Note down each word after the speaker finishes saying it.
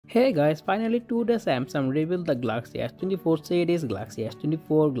Hey guys, finally today Samsung revealed the Galaxy S24 series, Galaxy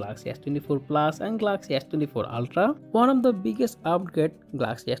S24, Galaxy S24 Plus and Galaxy S24 Ultra. One of the biggest upgrade,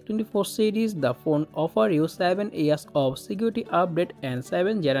 Galaxy S24 series, the phone offers you 7 years of security update and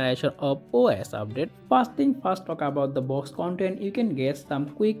 7 generation of OS update. First thing first, talk about the box content. You can get some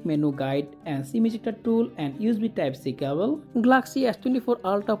quick menu guide and SIM ejector tool and USB Type-C cable. Galaxy S24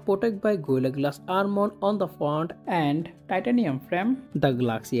 Ultra protected by Gorilla Glass armor on the front and titanium frame. The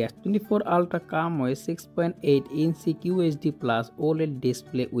Galaxy S24 Ultra comes with 6.8-inch QHD Plus OLED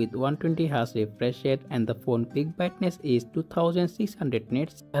display with 120Hz refresh rate and the phone peak brightness is 2600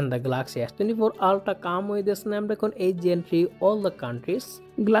 nits. And the Galaxy S24 Ultra comes with a Snapdragon 8 Gen 3 all the countries.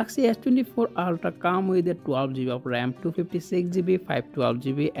 Galaxy S24 Ultra comes with a 12GB of RAM, 256GB,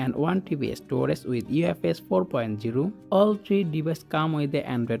 512GB and 1TB storage with UFS 4.0. All three devices come with the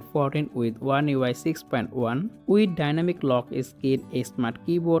Android 14 with One UI 6.1 with dynamic lock screen, a smart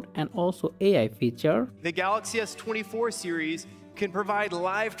keyboard and also AI feature. The Galaxy S24 series can provide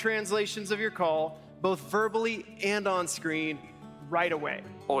live translations of your call, both verbally and on screen, right away.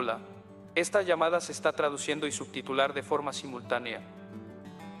 Hola, esta llamada se está traduciendo y subtitular de forma simultánea.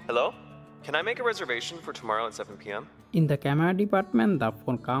 Hello? Can I make a reservation for tomorrow at 7 p.m.? In the camera department, the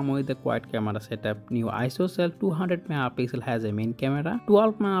phone comes with a quad camera setup. New ISO cell 200 MP has a main camera,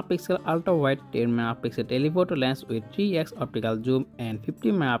 12 MP ultra wide, 10 MP telephoto lens with 3x optical zoom and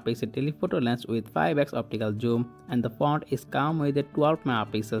 50 MP telephoto lens with 5x optical zoom. And the phone is come with a 12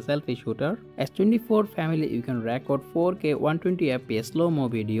 MP selfie shooter. S24 family, you can record 4K 120fps slow-mo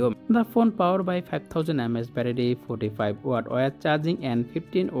video. The phone powered by 5000 mAh battery, 45 watt wire charging and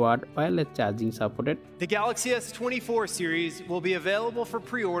 15 watt wireless charging supported. The Galaxy S24 series will be available for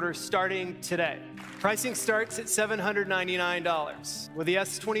pre-order starting today. Pricing starts at $799, with the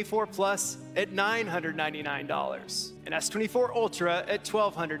S24 Plus at $999 and S24 Ultra at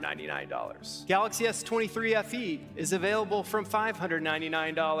 $1,299. Galaxy S23 FE is available from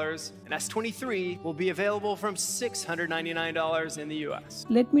 $599 and S23 will be available from $699 in the US.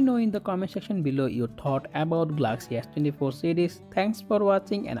 Let me know in the comment section below your thought about Galaxy S24 series. Thanks for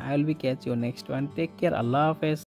watching and I will be catch you next one. Take care. Allah Hafiz.